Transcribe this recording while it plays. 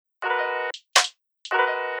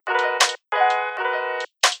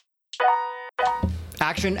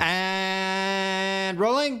Action and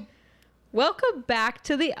rolling. Welcome back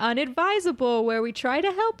to the Unadvisable, where we try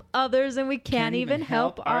to help others and we can't even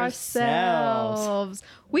help ourselves.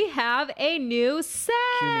 We have a new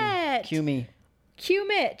set. Cue me. Cue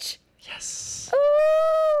Mitch. Yes.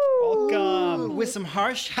 Ooh. Welcome. With some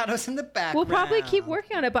harsh shadows in the background. We'll probably keep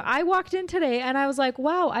working on it, but I walked in today and I was like,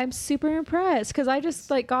 wow, I'm super impressed because I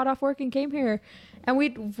just got off work and came here. And we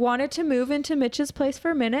wanted to move into Mitch's place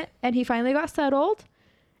for a minute and he finally got settled.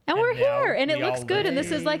 And we're here, and it looks good, and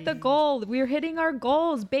this is the goal. We're hitting our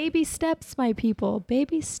goals. Baby steps, my people.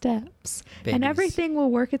 Baby steps. Babies. And everything will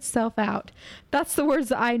work itself out. That's the words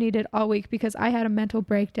that I needed all week because I had a mental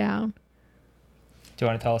breakdown. Do you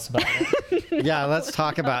want to tell us about it? Yeah, let's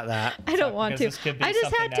talk about that. I don't want to. This could be I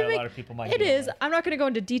just had to a lot of people might it be is. aware. I'm not going to go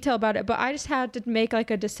into detail about it, but I just had to make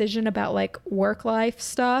a decision about work life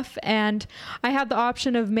stuff, and I had the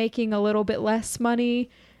option of making a little bit less money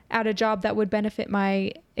at a job that would benefit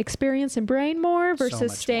my experience and brain more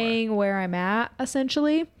versus staying where I'm at,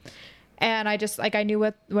 essentially. And I just I knew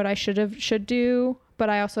what I should do, but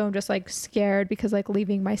I also am just scared because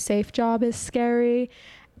leaving my safe job is scary.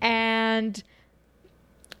 And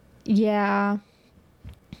yeah.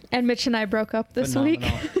 And Mitch and I broke up this week.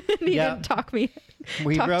 And he didn't talk me.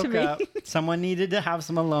 We broke to me. up. Someone needed to have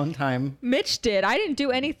some alone time. Mitch did. I didn't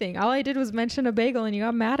do anything. All I did was mention a bagel and you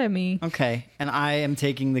got mad at me. Okay. And I am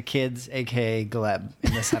taking the kids, aka Gleb,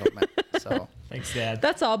 in the settlement. So Thanks, Dad.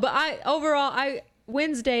 that's all. But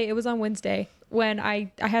it was on Wednesday when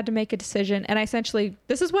I had to make a decision. And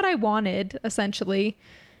this is what I wanted, essentially.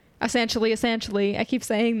 I keep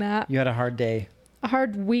saying that. You had a hard day. A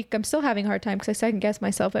hard week. I'm still having a hard time because I second guess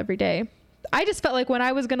myself every day. I just felt like when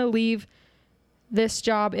I was going to leave this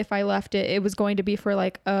job, if I left it, it was going to be for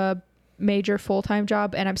a major full-time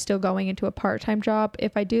job, and I'm still going into a part-time job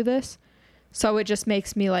if I do this. So it just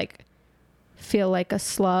makes me feel like a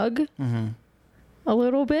slug a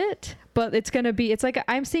little bit, but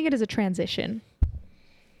I'm seeing it as a transition.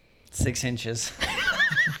 6 inches.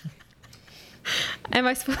 Am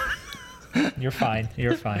I supposed? You're fine.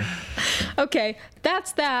 Okay,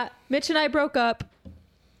 that's that. Mitch and I broke up.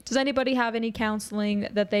 Does anybody have any counseling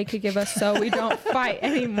that they could give us so we don't fight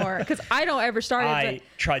anymore? Because I don't ever start. I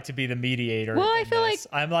tried to be the mediator. Well, I feel this.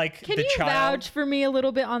 I'm can you vouch for me a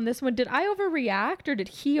little bit on this one? Did I overreact or did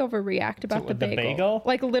he overreact about the bagel?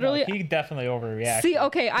 Literally, No, he definitely overreacted. See,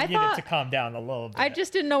 okay, I needed thought to calm down a little bit. I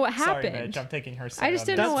just didn't know what happened. Sorry, Mitch, I'm taking her side. I just on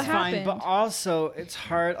didn't this. know what That's fine, happened. but also it's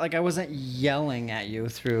hard. I wasn't yelling at you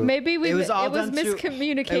through. Maybe it was miscommunicated.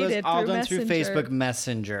 miscommunicated It was all through done through Messenger. Facebook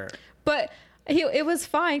Messenger. But it was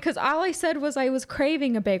fine because all I said was I was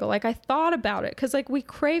craving a bagel. I thought about it because we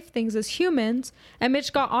crave things as humans. And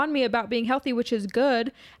Mitch got on me about being healthy, which is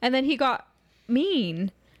good. And then he got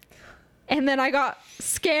mean. And then I got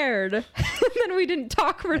scared. And then we didn't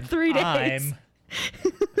talk for 3 days.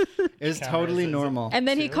 It was totally normal. And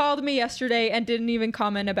then he called me yesterday and didn't even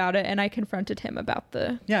comment about it. And I confronted him about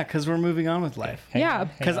Yeah, because we're moving on with life. Hang Yeah. on,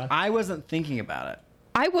 hang Because on. I wasn't thinking about it.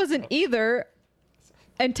 I wasn't either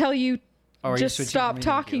until you Or just stopped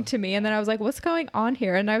talking to me. And then I was like, what's going on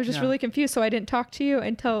here? And I was just really confused. So I didn't talk to you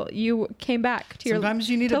until you came back to Sometimes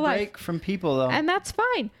you need a life. break from people, though. And that's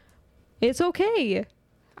fine. It's okay.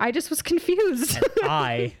 I just was confused. And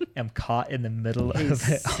I am caught in the middle of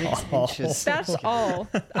it 6 all. inches. That's all.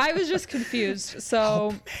 I was just confused.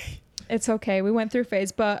 So it's okay. We went through a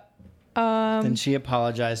phase, but Then she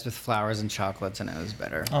apologized with flowers and chocolates, and it was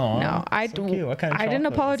better. Oh, no, I so cute. What kind of I didn't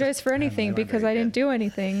chocolate was apologize it? for anything weren't because very I didn't good. do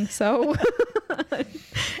anything. So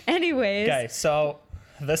anyways. Okay, so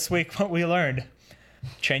this week what we learned,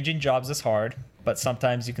 changing jobs is hard, but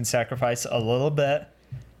sometimes you can sacrifice a little bit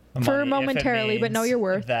of For money if it momentarily, but know means your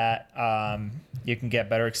worth. That you can get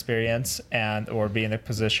better experience or be in a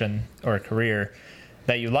position or a career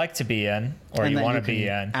that you like to be in or And you that want to can be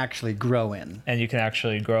in, actually grow in. and you can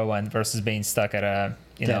actually grow in versus being stuck at a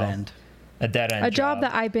Dead end. a dead end A job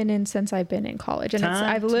that I've been in since I've been in college, and Time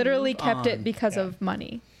I've to literally move kept it on. because of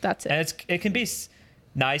money. That's it. And it can be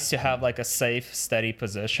nice to have a safe, steady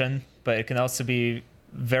position, but it can also be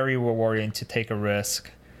very rewarding to take a risk,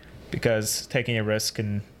 because taking a risk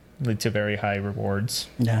can lead to very high rewards.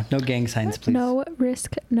 Yeah, no gang signs, please. No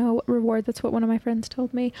risk, no reward. That's what one of my friends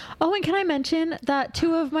told me. Oh, and can I mention that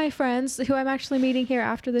 2 of my friends who I'm actually meeting here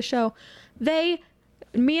after the show, me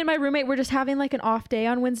and my roommate were just having an off day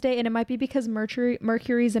on Wednesday, and it might be because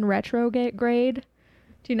Mercury's in retrograde.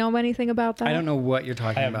 Do you know anything about that? I don't know what you're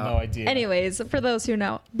talking I have about. no idea. Anyways, for those who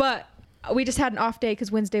know, but we just had an off day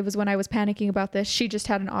because Wednesday was when I was panicking about this. She just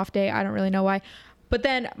had an off day. I don't really know why. But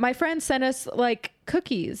then my friend sent us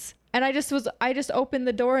cookies, and I just opened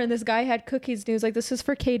the door and this guy had cookies and he was like, "This is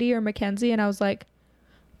for Katie or Mackenzie." And I was like,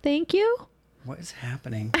 Thank you. What is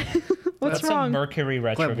happening? What's That's wrong? a Mercury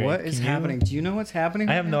retrograde. Gleb, what is happening? Do you know what's happening?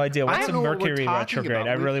 I have no idea. I What's a don't know what we're Mercury talking retrograde? about.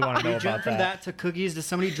 I really want to know We jumped about from that. to cookies to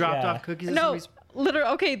somebody dropped Yeah. off cookies. at No, somebody's- literally.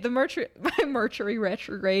 Okay, the Mercury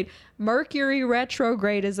retrograde. Mercury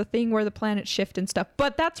retrograde is a thing where the planets shift and stuff,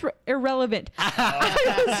 but that's irrelevant. I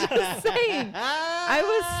was just saying. I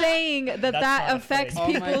was saying that That's that not a affects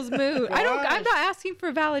thing. people's mood. I'm not asking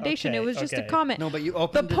for validation. Okay, It was just a okay. comment. No, but you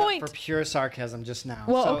opened The it up point- for pure sarcasm just now.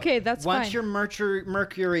 Well, So okay, that's once fine. your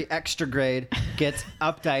Mercury extrograde gets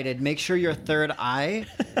updated, make sure your third eye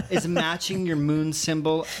is matching your moon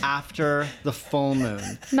symbol after the full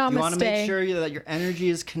moon. You want to make Namaste. sure that your energy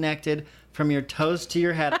is connected from your toes to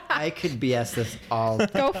your head. I could BS this all day.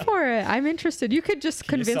 Go for it. I'm interested. You could just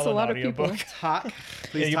Can you convince sell a lot an of people. audiobook? Talk.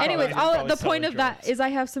 Please you talk. probably- Anyways, you probably the sell point the of that drugs. is I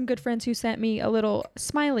have some good friends who sent me a little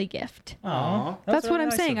smiley gift. Aw, That's what really I'm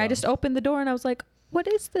nice saying. of I them. just opened the door and I was like, what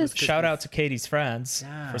is this? Shout out to Katie's friends.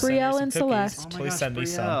 Yeah. For sending Brielle some and cookies. Celeste. Oh my Please gosh, send me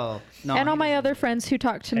some. Brielle. No, And all he my doesn't other do friends who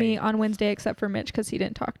talked to me Hey. on Wednesday, except for Mitch, because he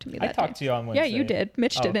didn't talk to me I that talked day. to you on Yeah, Wednesday. you did.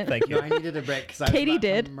 Mitch Oh, didn't. Thank it. No, you. I needed a break because I Katie was about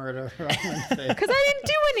did. to murder her on Wednesday. Because I didn't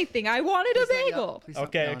do anything. I wanted a bagel.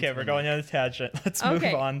 Okay, we're going on a tangent. Let's move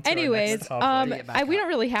Okay. on to our Anyways, next topic. Get back we up. don't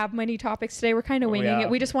really have many topics today. We're kind of winging yeah. it.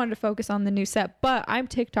 We just wanted to focus on the new set. But I'm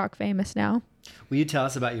TikTok famous now. Will you tell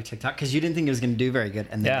us about your TikTok? Because you didn't think it was going to do very good,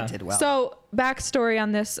 and then Yeah. it did well. So backstory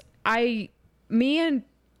on this: me and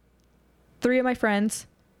 3 of my friends,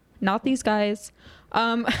 not these guys,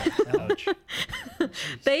 Ouch.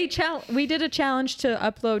 we did a challenge to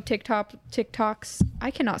upload TikToks.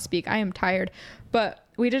 I cannot speak. I am tired. But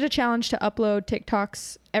we did a challenge to upload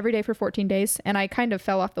TikToks every day for 14 days. And I kind of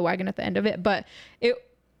fell off the wagon at the end of it. But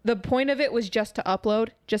the point of it was just to upload,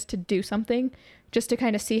 just to do something, just to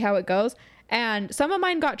kind of see how it goes. And some of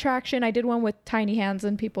mine got traction. I did one with tiny hands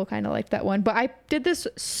and people kind of liked that one. But I did this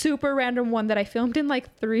super random one that I filmed in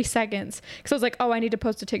like 3 seconds. Because I was like, oh, I need to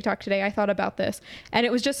post a TikTok today. I thought about this. And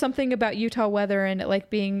it was just something about Utah weather and it like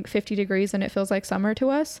being 50 degrees and it feels like summer to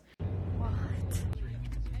us. What?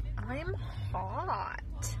 I'm hot.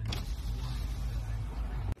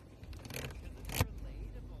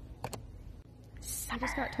 I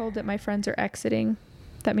just got told that my friends are exiting.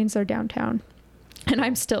 That means they're downtown. And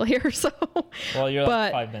I'm still here, so. Well, you're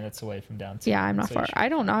But- like 5 minutes away from downtown. Yeah, I'm not so far. you should- I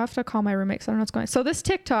don't know. I have to call my roommate because I don't know what's going on. So this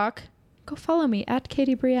TikTok, go follow me at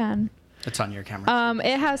Katie Brienne. It's on your camera.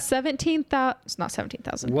 It has 17,000. It's not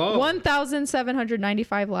 17,000. Whoa.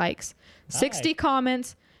 1,795 likes, 60 Nice.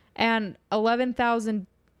 comments, and 11,000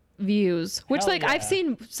 views. Which, Hell like, I've yeah.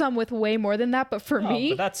 seen some with way more than that, but for Oh, me.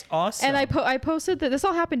 but that's awesome. And I posted that this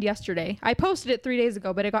all happened yesterday. I posted it 3 days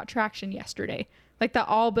ago, but it got traction yesterday. Like that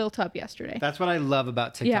all built up yesterday. That's what I love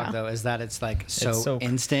about TikTok, Yeah. though, is that it's like so, so-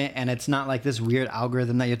 instant, and it's not like this weird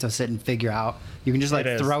algorithm that you have to sit and figure out. You can just like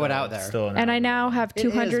It is, throw it though. out It's there. still an And I now have It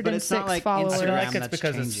is, but 206 it's not like followers. I feel like Instagram it's that's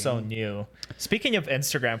because it's so changing. new. Speaking of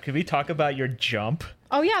Instagram, could we talk about your jump?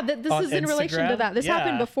 Oh yeah, this On is in relation to Instagram? that. This Yeah,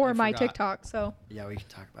 happened before I my forgot. TikTok, so. Yeah, we can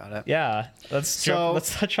talk about it. Yeah, let's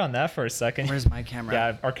touch on that for a second. Where's my camera?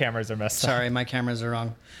 Yeah, our cameras are messed up. Sorry, my cameras are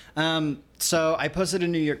wrong. So I posted a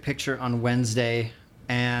New York picture on Wednesday,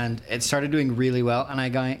 and it started doing really well, and I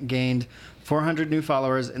gained 400 new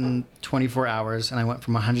followers in 24 hours, and I went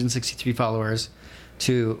from 163 followers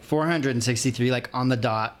to 463, like on the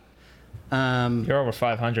dot. You're over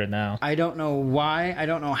 500 now. I don't know why, I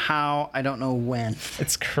don't know how, I don't know when.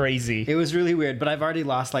 It's crazy. It was really weird, but I've already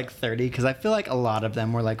lost like 30 because I feel like a lot of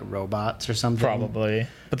them were like robots or something. Probably,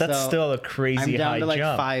 but that's So, still a I'm crazy down high to like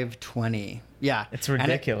jump. 520. Yeah, It's And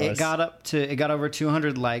ridiculous. it got over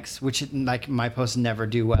 200 likes, which like my posts never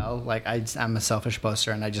do well. Like I'm a selfish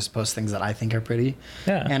poster and I just post things that I think are pretty.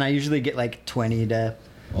 Yeah. And I usually get like 20 to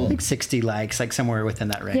like 60 likes, like somewhere within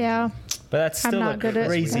that range. Yeah. But that's I'm still a not good at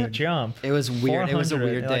crazy that. jump. It was weird. It was a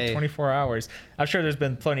 400 weird in, day. Like 24 hours. I'm sure there's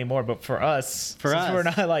been plenty more, but for us, For since us. we're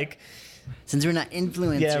not like, Since we're not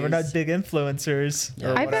influencers. yeah, we're not big influencers. Yeah.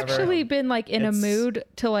 or I've whatever. actually been like in a It's- mood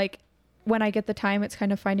to like when I get the time, it's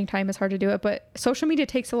kind of finding time is hard to do it, but social media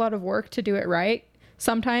takes a lot of work to do it right.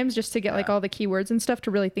 Sometimes just to get like all the keywords and stuff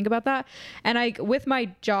to really think about that. And with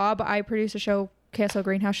my job, I produce a show, KSL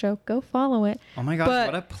Greenhouse Show. Go follow it. Oh my gosh, But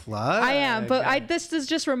what a plug. I am, but this has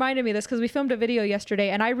just reminded me of this because we filmed a video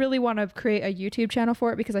yesterday and I really want to create a YouTube channel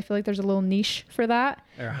for it because I feel like there's a little niche for that.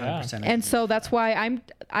 They're 100%. And so that's why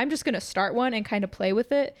I'm just going to start one and kind of play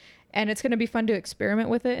with it. And it's going to be fun to experiment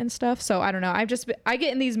with it and stuff. So I don't know. I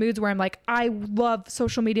get in these moods where I'm like, I love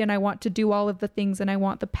social media and I want to do all of the things and I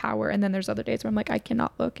want the power. And then there's other days where I'm like, I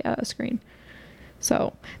cannot look at a screen.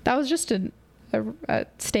 So that was just a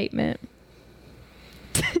statement.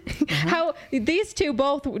 How these two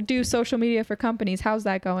both do social media for companies. How's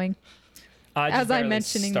that going? I just as I'm barely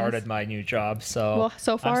mentioning started this. my new job, so Well,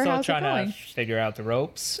 so far, I'm still how's it trying going? to figure out the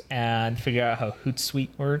ropes and figure out how Hootsuite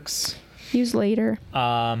works. Use later.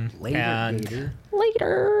 And Later.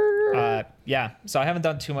 yeah, so I haven't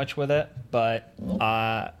done too much with it, but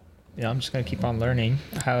I'm just gonna keep on learning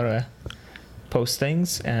how to post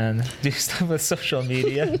things and do stuff with social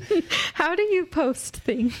media. How do you post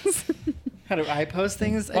things? How do I post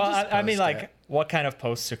things? Well, just I mean, post like it. what kind of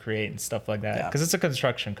posts to create and stuff like that, Yeah. because it's a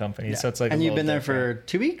construction company, so it's like. And a you've been little there for different.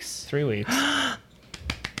 2 weeks? 3 weeks.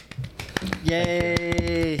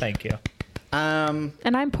 Yay! Thank you. And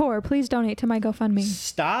I'm poor. Please donate to my GoFundMe.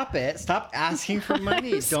 Stop it! Stop asking for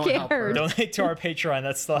money. I'm Don't help her. scared. Donate to our Patreon.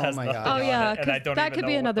 That still has my nothing God. Oh on yeah, it, and I 'cause don't that even could know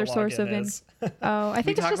be what another the source of login is. Oh, I We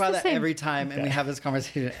think it's talk just about the that same. every time, and we have this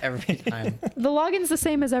conversation every time. The login's the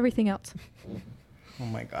same as everything else. Oh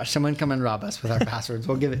my gosh! Someone come and rob us with our passwords.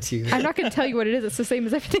 We'll give it to you. I'm not going to tell you what it is. It's the same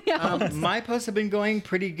as everything else. My posts have been going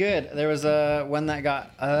pretty good. There was one that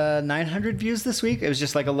got 900 views this week. It was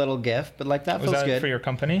just like a little GIF, but like that Was feels that good. for your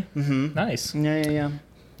company? Mm-hmm. Nice. Yeah.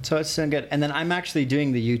 So it's doing good. And then I'm actually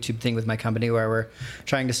doing the YouTube thing with my company where we're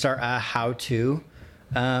trying to start a how-to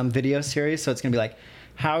video series. So it's going to be like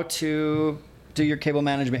how to do your cable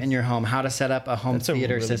management in your home, how to set up a home That's a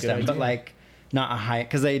theater really good system, but idea. like not a high,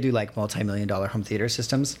 because they do like multi-million-dollar home theater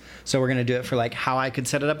systems. So we're going to do it for like how I could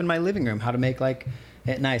set it up in my living room, how to make like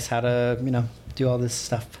it nice, how to, do all this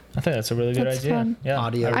stuff. I think that's a really good That's idea. fun. Yeah.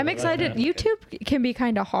 Audio. I I'm really like excited. that. YouTube can be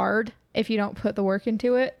kind of hard if you don't put the work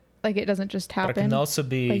into it. Like it doesn't just But it happen. can also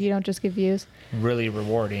Like you be don't just get views. really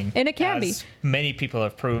rewarding. And it can be. as many people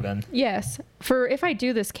have proven. Yes. For if I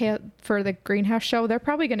do this for the greenhouse show, they're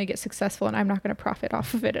probably going to get successful and I'm not going to profit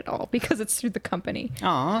off of it at all because it's through the company.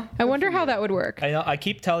 Aw. I wonder how that would work. I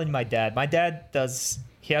keep telling my dad. My dad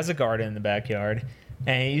he has a garden in the backyard,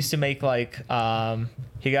 and he used to make like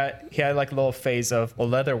he had like a little phase of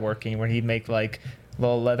leather working where he'd make like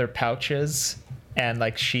little leather pouches and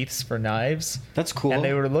like sheaths for knives. That's cool. And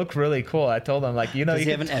they would look really cool. I told him like, Does you he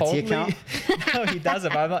could have an Etsy totally. No, he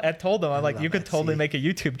doesn't. I told him I'm like, love you could totally Etsy. make a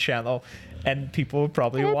YouTube channel, and people would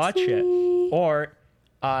probably watch it. Etsy. Or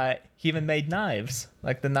he even made knives,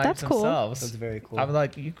 like the knives That's cool. themselves. That's very cool. I'm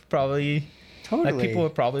like, you could probably. Totally. Like people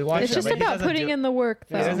would probably watch It's it. just but he about doesn't putting do- in the work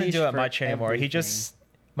He though. doesn't niche do it for much anymore. He just.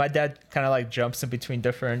 My dad kind of like jumps in between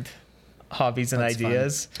different hobbies and That's fun.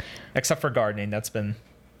 ideas, except for gardening. That's been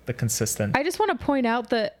the consistent. I just want to point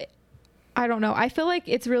out that I don't know. I feel like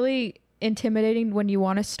it's really intimidating when you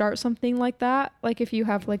want to start something like that. Like if you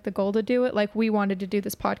have like the goal to do it, like we wanted to do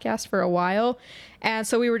this podcast for a while. And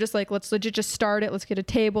so we were just like, let's legit just start it. Let's get a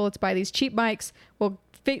table. Let's buy these cheap mics. We'll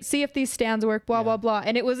see if these stands work, blah, blah, blah.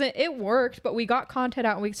 And it worked, but we got content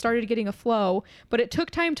out and we started getting a flow, but it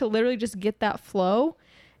took time to literally just get that flow.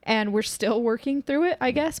 And we're still working through it, I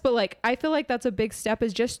guess. But like, I feel like that's a big step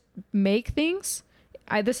is just make things.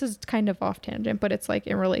 This is kind of off tangent, but it's like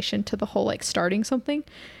in relation to the whole like starting something.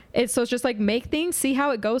 So it's just like make things, see how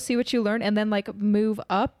it goes, see what you learn, and then like move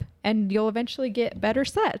up, and you'll eventually get better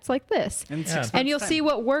sets like this. In 6 Yeah. months' And you'll time. see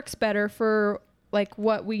what works better for like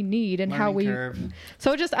what we need and how Learning we. curve.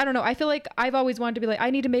 So just I don't know. I feel like I've always wanted to be like I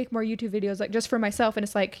need to make more YouTube videos like just for myself, and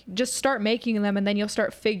it's like just start making them, and then you'll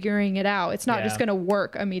start figuring it out. It's not just Yeah. gonna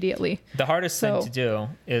work immediately. The hardest thing So- to do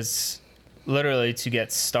is literally to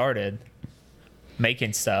get started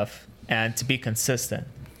making stuff and to be consistent.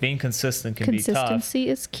 Being consistent can be tough, Consistency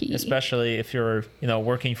is key. especially if you're,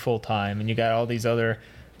 working full time and you got all these other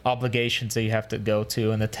obligations that you have to go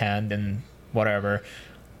to and attend and whatever.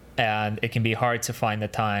 And it can be hard to find the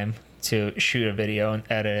time to shoot a video and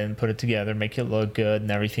edit it and put it together, make it look good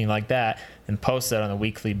and everything like that, and post it on a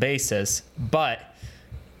weekly basis. But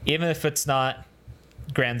even if it's not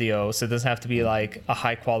grandiose, it doesn't have to be like a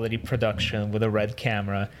high quality production with a red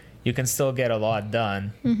camera. You can still get a lot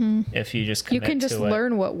done if you just commit you can just to it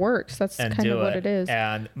learn what works. That's and kind do of what it is.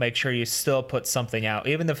 and make sure you still put something out,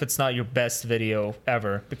 even if it's not your best video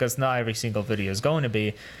ever, because not every single video is going to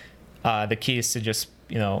be. The key is to just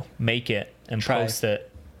make it and Try. post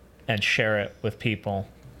it and share it with people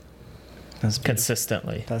That's beautiful.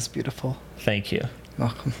 consistently. That's beautiful. Thank you.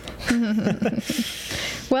 Welcome.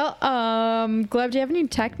 Well, Gleb, do you have any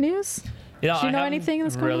tech news? Do you know haven't anything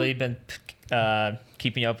that's going really on? been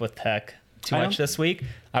keeping up with tech too I much don't- this week.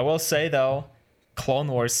 I will say though, Clone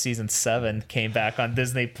Wars season 7 came back on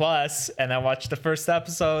Disney Plus, and I watched the first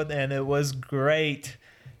episode, and it was great.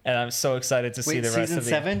 And I'm so excited to see Wait, the rest season of the.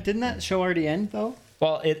 7? Didn't that show already end though?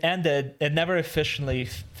 Well, it ended. It never officially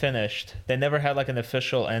finished. They never had like an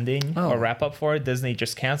official ending Oh. or wrap up for it. Disney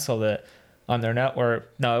just canceled it on their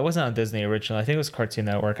network. No, it wasn't on Disney originally. I think it was Cartoon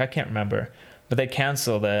Network. I can't remember. But they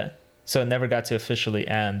canceled it, so it never got to officially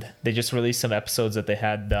end. They just released some episodes that they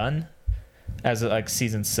had done. as like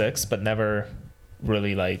season 6, but never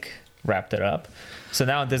really like wrapped it up. So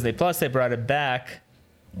now on Disney Plus, they brought it back,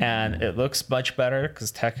 and it looks much better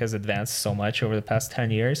because tech has advanced so much over the past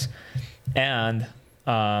 10 years. And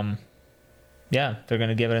yeah, they're going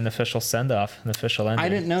to give it an official send-off, an official ending. I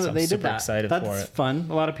didn't know that I'm they did super that. excited for That's it. fun.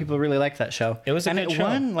 A lot of people really like that show. It was a and good it show.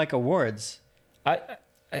 won like awards. I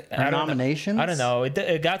don't nominations? know. I don't know.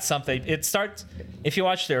 It got something. It starts, if you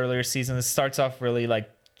watch the earlier season, it starts off really like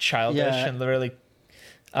childish and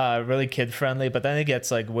really kid friendly, but then it gets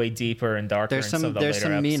like way deeper and darker. There's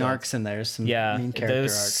some mean arcs in there. Some mean character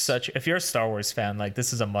arcs. If you're a Star Wars fan, like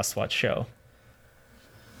this is a must-watch show.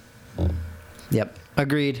 Yep,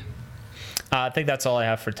 agreed. I think that's all I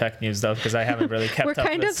have for tech news, though, because I haven't really kept We're up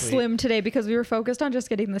kind of this week. slim today because we were focused on just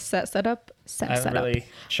getting the set up. I haven't really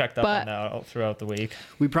checked up on that throughout the week.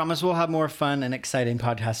 We promise we'll have more fun and exciting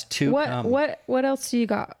podcasts to come. What else do you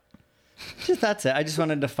got? That's it. I just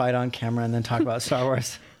wanted to fight on camera and then talk about Star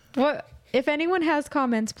Wars. What if anyone has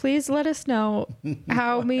comments, please let us know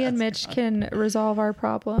how me and Mitch can resolve our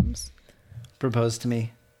problems. Propose to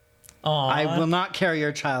me. Aww. I will not carry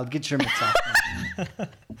your child. Get your mitts off.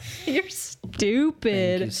 You're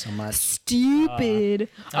stupid. Thank you so much. Stupid.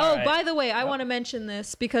 right. By the way, I want to mention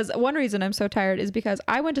this because one reason I'm so tired is because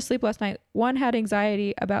I went to sleep last night. One, had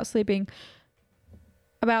anxiety about sleeping,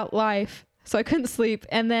 about life, so I couldn't sleep.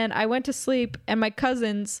 And then I went to sleep, and my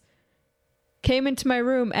cousins came into my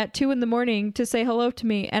room at 2 a.m. to say hello to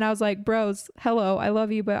me. And I was like, bros, hello, I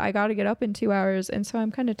love you, but I got to get up in 2 hours. And so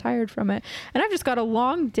I'm kind of tired from it. And I've just got a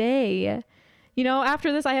long day. You know,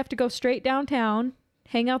 after this, I have to go straight downtown,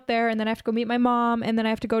 hang out there, and then I have to go meet my mom, and then I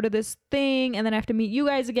have to go to this thing, and then I have to meet you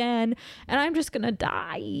guys again. And I'm just going to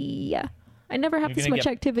die. I never have this much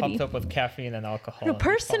activity. Pumped up with caffeine and alcohol. No,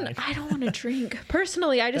 I don't want to drink.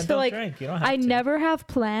 Personally, I just feel like I never have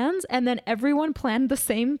plans, and then everyone planned the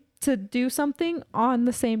same to do something on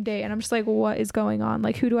the same day, and I'm just like, what is going on?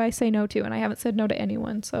 Like, who do I say no to? And I haven't said no to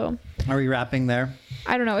anyone. So are we wrapping there?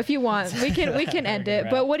 I don't know. If you want, we can end it.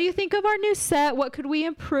 But what do you think of our new set? What could we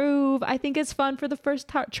improve? I think it's fun for the first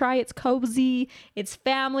try. It's cozy. It's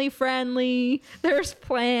family friendly. There's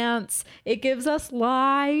plants. It gives us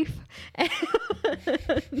life. And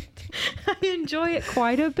I enjoy it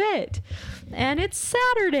quite a bit. And it's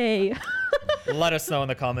Saturday. Let us know in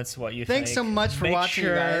the comments what you think. Thanks so much for watching,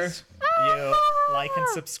 guys. You like and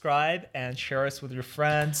subscribe and share us with your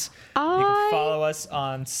friends. You can follow us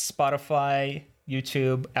on Spotify,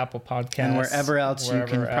 YouTube, Apple Podcasts, and wherever else you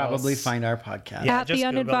can probably find our podcast. Yeah, at The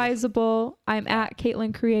Unadvisable, I'm at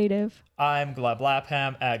Caitlin Creative. I'm Gleb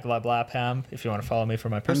Lapham at Gleb Lapham. If you want to follow me for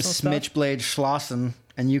my personal stuff. I'm Smitchblade Schlosson,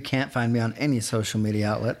 and you can't find me on any social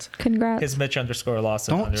media outlets. Congrats. His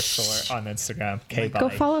Mitch_Lawson_ on Instagram. Go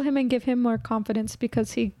follow him and give him more confidence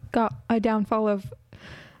because he got a downfall of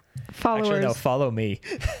followers. Actually, no, follow me.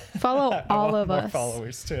 Follow all of us.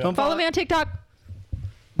 Followers too. Don't follow me on TikTok.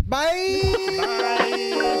 Bye.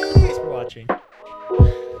 Bye. Thanks for watching.